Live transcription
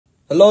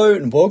Hello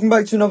and welcome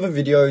back to another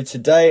video.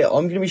 Today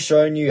I'm going to be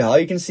showing you how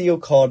you can see your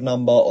card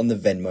number on the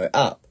Venmo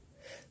app.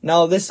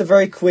 Now this is a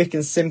very quick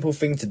and simple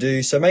thing to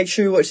do, so make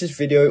sure you watch this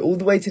video all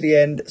the way to the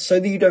end so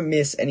that you don't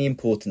miss any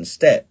important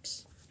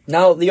steps.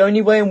 Now the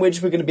only way in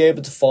which we're going to be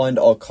able to find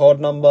our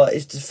card number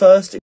is to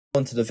first go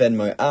onto the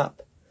Venmo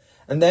app,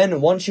 and then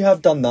once you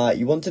have done that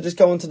you want to just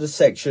go onto the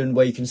section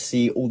where you can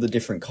see all the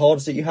different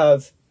cards that you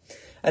have,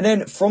 and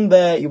then from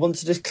there you want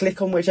to just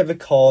click on whichever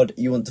card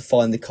you want to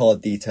find the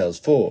card details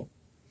for.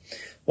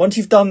 Once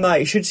you've done that,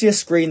 you should see a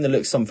screen that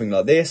looks something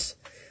like this.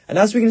 And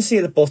as we can see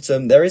at the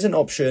bottom, there is an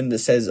option that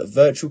says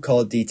virtual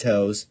card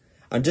details.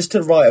 And just to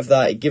the right of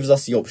that, it gives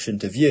us the option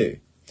to view.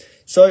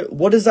 So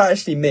what does that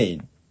actually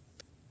mean?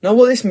 Now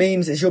what this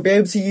means is you'll be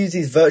able to use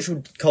these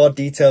virtual card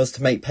details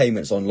to make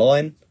payments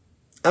online.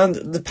 And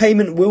the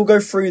payment will go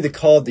through the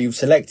card that you've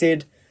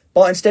selected.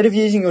 But instead of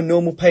using your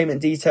normal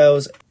payment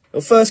details,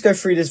 it'll first go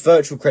through this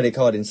virtual credit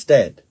card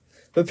instead.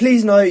 But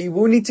please note, you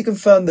will need to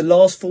confirm the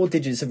last 4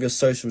 digits of your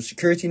social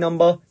security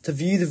number to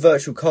view the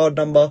virtual card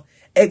number,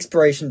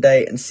 expiration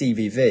date and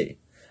CVV.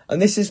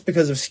 And this is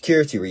because of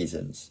security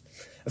reasons.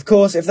 Of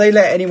course, if they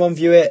let anyone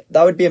view it,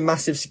 that would be a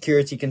massive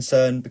security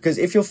concern, because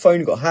if your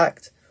phone got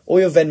hacked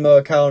or your Venmo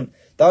account,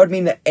 that would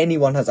mean that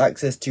anyone has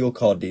access to your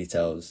card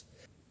details.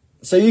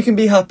 So you can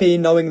be happy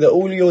knowing that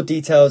all your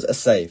details are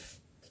safe.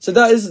 So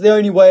that is the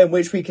only way in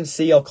which we can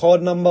see our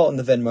card number on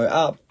the Venmo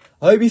app.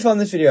 I hope you found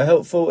this video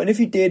helpful, and if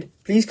you did,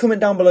 please comment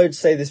down below to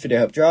say this video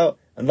helped you out,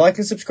 and like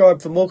and subscribe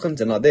for more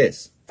content like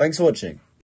this. Thanks for watching.